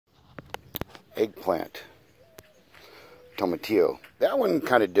eggplant. Tomatillo. That one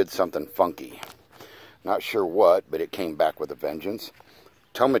kind of did something funky. Not sure what, but it came back with a vengeance.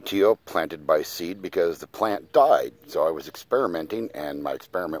 Tomatillo planted by seed because the plant died. So I was experimenting and my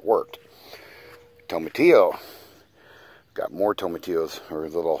experiment worked. Tomatillo. Got more tomatillos, or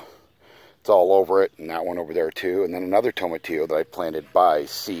little, it's all over it, and that one over there too. And then another tomatillo that I planted by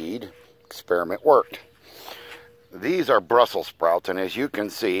seed. Experiment worked. These are Brussels sprouts, and as you can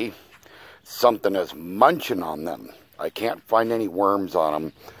see, something is munching on them. I can't find any worms on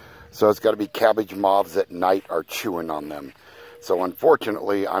them, so it's got to be cabbage moths at night are chewing on them. So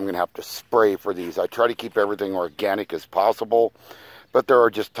unfortunately, I'm going to have to spray for these. I try to keep everything organic as possible, but there are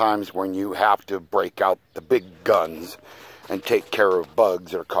just times when you have to break out the big guns and take care of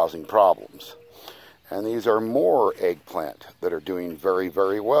bugs that are causing problems. And these are more eggplant that are doing very,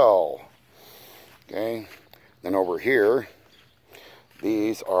 very well. Okay, then over here,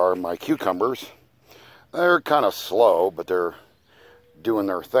 these are my cucumbers. They're kind of slow, but they're doing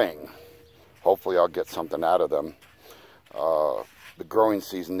their thing. Hopefully I'll get something out of them. The growing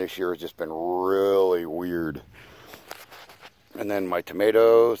season this year has just been really weird. And then my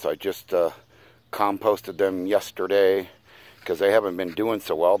tomatoes, I just composted them yesterday because they haven't been doing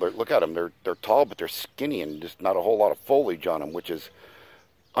so well. Look at them, they're tall, but they're skinny and just not a whole lot of foliage on them, which is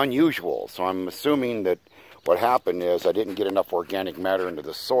unusual. So I'm assuming that what happened is I didn't get enough organic matter into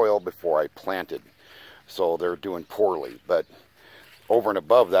the soil before I planted. So they're doing poorly. But over and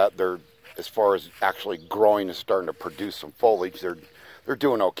above that, they're, as far as actually growing and starting to produce some foliage, they're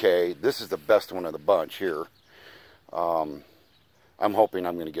doing okay. This is the best one of the bunch here. I'm hoping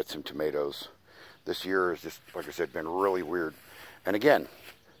I'm going to get some tomatoes. This year has just, like I said, been really weird. And again,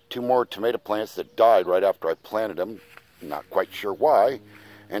 2 more tomato plants that died right after I planted them. Not quite sure why.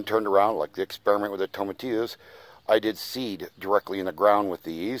 And turned around, like the experiment with the tomatillos. I did seed directly in the ground with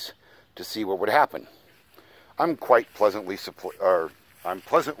these to see what would happen. I'm quite pleasantly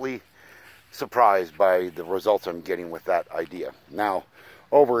surprised by the results I'm getting with that idea. Now,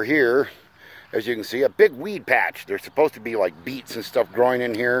 over here, as you can see, a big weed patch. There's supposed to be like beets and stuff growing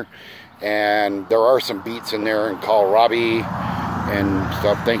in here, and there are some beets in there, and kohlrabi and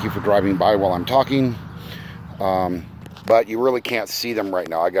stuff. Thank you for driving by while I'm talking. But you really can't see them right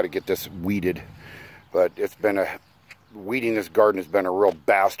now. I got to get this weeded. But it's been weeding this garden has been a real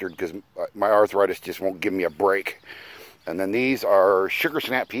bastard because my arthritis just won't give me a break. And then these are sugar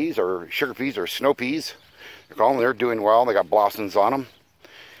snap peas, or sugar peas, or snow peas. They're doing well. They got blossoms on them.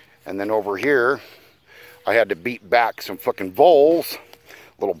 And then over here, I had to beat back some fucking voles,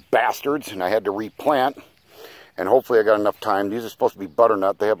 little bastards, and I had to replant. And hopefully I got enough time. These are supposed to be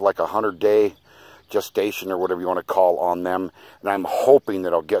butternut. They have like a 100-day gestation or whatever you want to call on them, and I'm hoping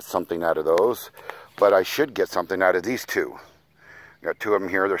that I'll get something out of those, but I should get something out of these 2. Got 2 of them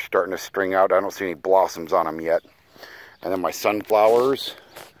here. They're starting to string out. I don't see any blossoms on them yet. And then my sunflowers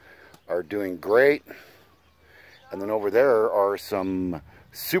are doing great. And then over there are some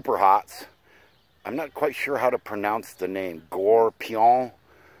super hots. I'm not quite sure how to pronounce the name. Gorpion,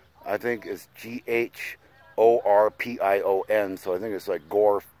 I think it's G-H-O-R-P-I-O-N, so I think it's like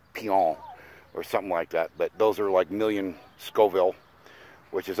Gorpion or something like that. But those are like million Scoville,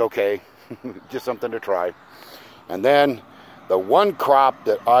 which is okay. Just something to try. And then the one crop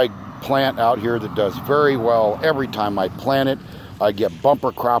that I plant out here that does very well every time I plant it, I get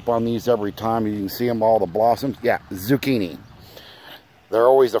bumper crop on these every time. You can see them, all the blossoms. Yeah, zucchini. They're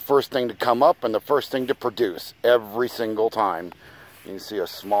always the first thing to come up and the first thing to produce every single time. You can see a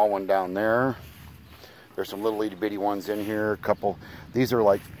small one down there. There's some little itty bitty ones in here. A couple. These are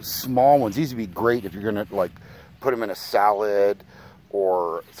like small ones. These would be great if you're gonna like put them in a salad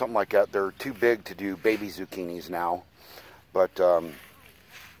or something like that. They're too big to do baby zucchinis now. But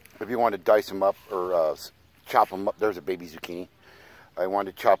if you want to dice them up or chop them up, there's a baby zucchini. I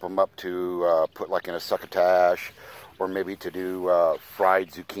wanted to chop them up to put like in a succotash, or maybe to do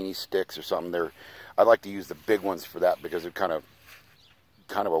fried zucchini sticks or something. I like to use the big ones for that because they're kind of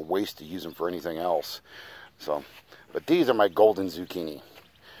a waste to use them for anything else. So, but these are my golden zucchini.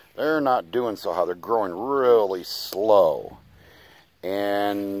 They're not doing so hot. They're growing really slow.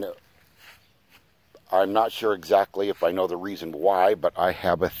 And I'm not sure exactly if I know the reason why, but I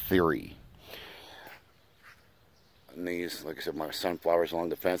have a theory. And these, like I said, my sunflowers along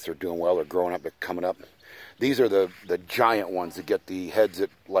the fence, they're doing well. They're growing up. They're coming up. These are the giant ones that get the heads at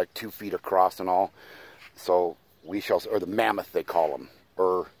like 2 feet across and all. So we shall, or the mammoth they call them.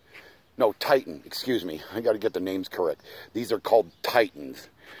 Or, no, Titan, excuse me. I got to get the names correct. These are called Titans.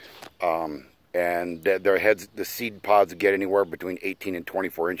 And their heads, the seed pods get anywhere between 18 and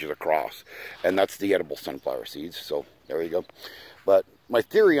 24 inches across. And that's the edible sunflower seeds. So there you go. But my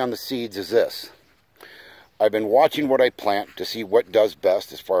theory on the seeds is this. I've been watching what I plant to see what does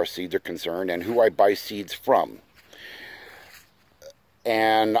best as far as seeds are concerned and who I buy seeds from.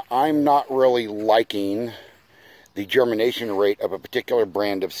 And I'm not really liking the germination rate of a particular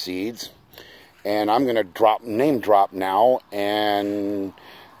brand of seeds. And I'm going to name drop now, and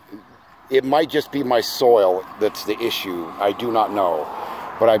it might just be my soil that's the issue. I do not know.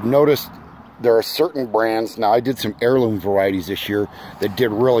 But I've noticed there are certain brands. Now, I did some heirloom varieties this year that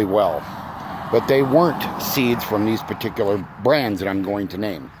did really well. But they weren't seeds from these particular brands that I'm going to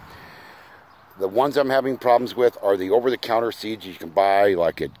name. The ones I'm having problems with are the over-the-counter seeds you can buy,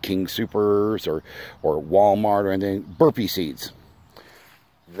 like at King Soopers or Walmart or anything. Burpee seeds.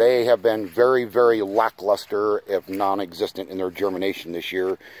 They have been very, very lackluster, if non-existent, in their germination this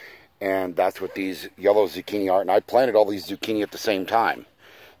year. And that's what these yellow zucchini are. And I planted all these zucchini at the same time.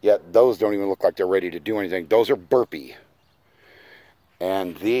 Yet those don't even look like they're ready to do anything. Those are burpee.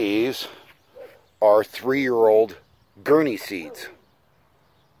 And these are 3-year-old gurney seeds.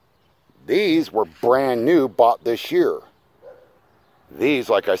 These were brand new, bought this year. These,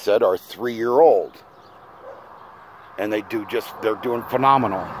 like I said, are 3-year-old. And they're doing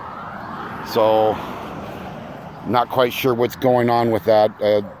phenomenal. So, not quite sure what's going on with that.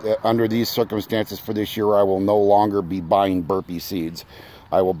 Under these circumstances for this year, I will no longer be buying burpee seeds.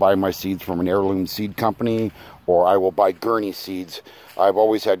 I will buy my seeds from an heirloom seed company, or I will buy gurney seeds. I've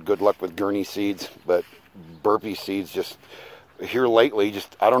always had good luck with gurney seeds, but burpee seeds just, here lately,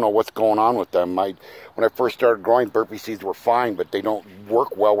 I don't know what's going on with them. When I first started growing, burpee seeds were fine, but they don't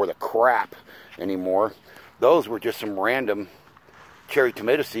work well with the crap anymore. Those were just some random cherry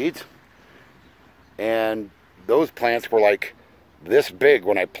tomato seeds. And those plants were like this big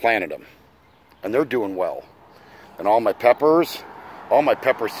when I planted them. And they're doing well. And all my pepper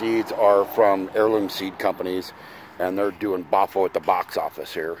seeds are from heirloom seed companies. And they're doing boffo at the box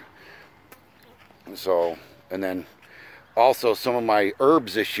office here. So, and then also some of my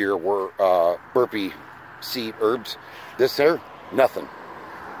herbs this year were burpee seed herbs. This there, nothing.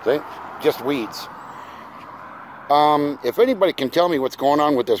 See? Just weeds. If anybody can tell me what's going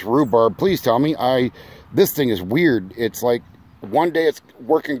on with this rhubarb, please tell me. This thing is weird. It's like one day it's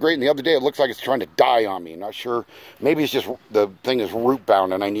working great, and the other day it looks like it's trying to die on me. Not sure. Maybe it's just the thing is root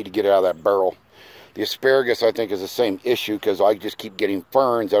bound, and I need to get it out of that barrel. The asparagus, I think, is the same issue because I just keep getting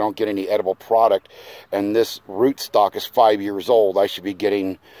ferns. I don't get any edible product, and this root stock is 5 years old. I should be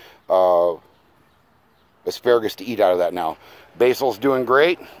getting asparagus to eat out of that now. Basil's doing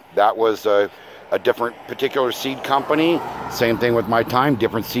great. That was a different particular seed company. Same thing with my thyme,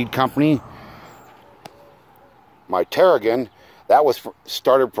 different seed company. My tarragon, that was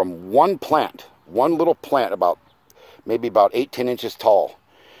started from one plant, one little plant, maybe about 8-10 inches tall.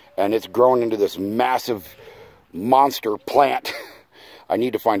 And it's grown into this massive monster plant. I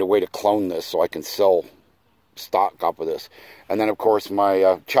need to find a way to clone this so I can sell stock off of this. And then, of course,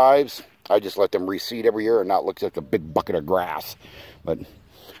 my chives, I just let them reseed every year, and now it looks like a big bucket of grass. And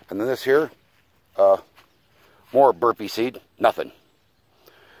then this here, more burpee seed, nothing.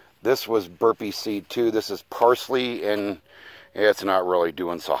 This was burpee seed too. This is parsley, and it's not really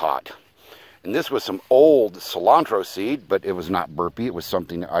doing so hot. And this was some old cilantro seed, but it was not burpee. It was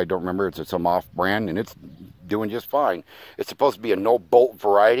something I don't remember. It's some off-brand, and it's doing just fine. It's supposed to be a no-bolt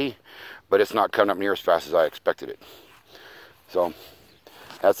variety, but it's not coming up near as fast as I expected it. So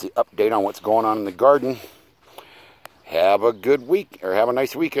that's the update on what's going on in the garden. Have a good week, or have a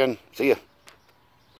nice weekend. See ya.